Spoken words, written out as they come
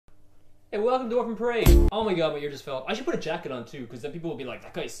Hey, welcome to Orphan Parade. Oh my god, my ear just fell off. I should put a jacket on too, because then people will be like,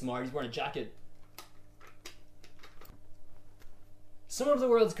 that guy's smart, he's wearing a jacket. Some of the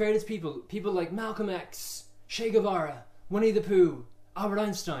world's greatest people like Malcolm X, Che Guevara, Winnie the Pooh, Albert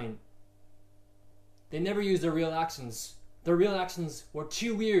Einstein. They never used their real accents. Their real accents were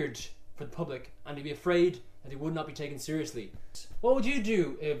too weird for the public, and they'd be afraid that they would not be taken seriously. What would you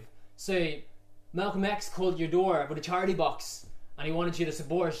do if, say, Malcolm X called your door with a charity box, and he wanted you to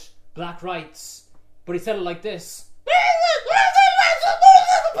support black rights, but he said it like this?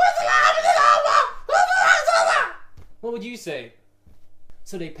 What would you say?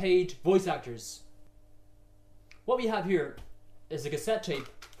 So they paid voice actors. What we have here is a cassette tape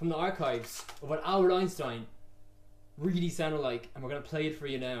from the archives of what Albert Einstein really sounded like, and we're going to play it for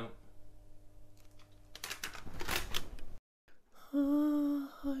you now.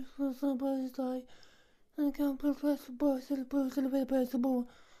 I feel somebody's die. I can't press the bus to the bus to the bus to the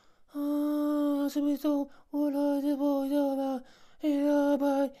so we saw all of the boys over.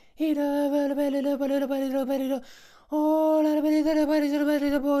 Oh, la bella della bella della bella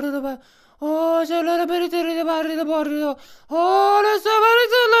della borda. Oh, c'è la bella della bella della borda. Oh, la savana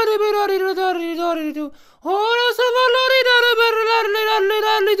della bella della borda. Oh, la savana della bella della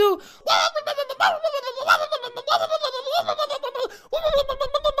borda.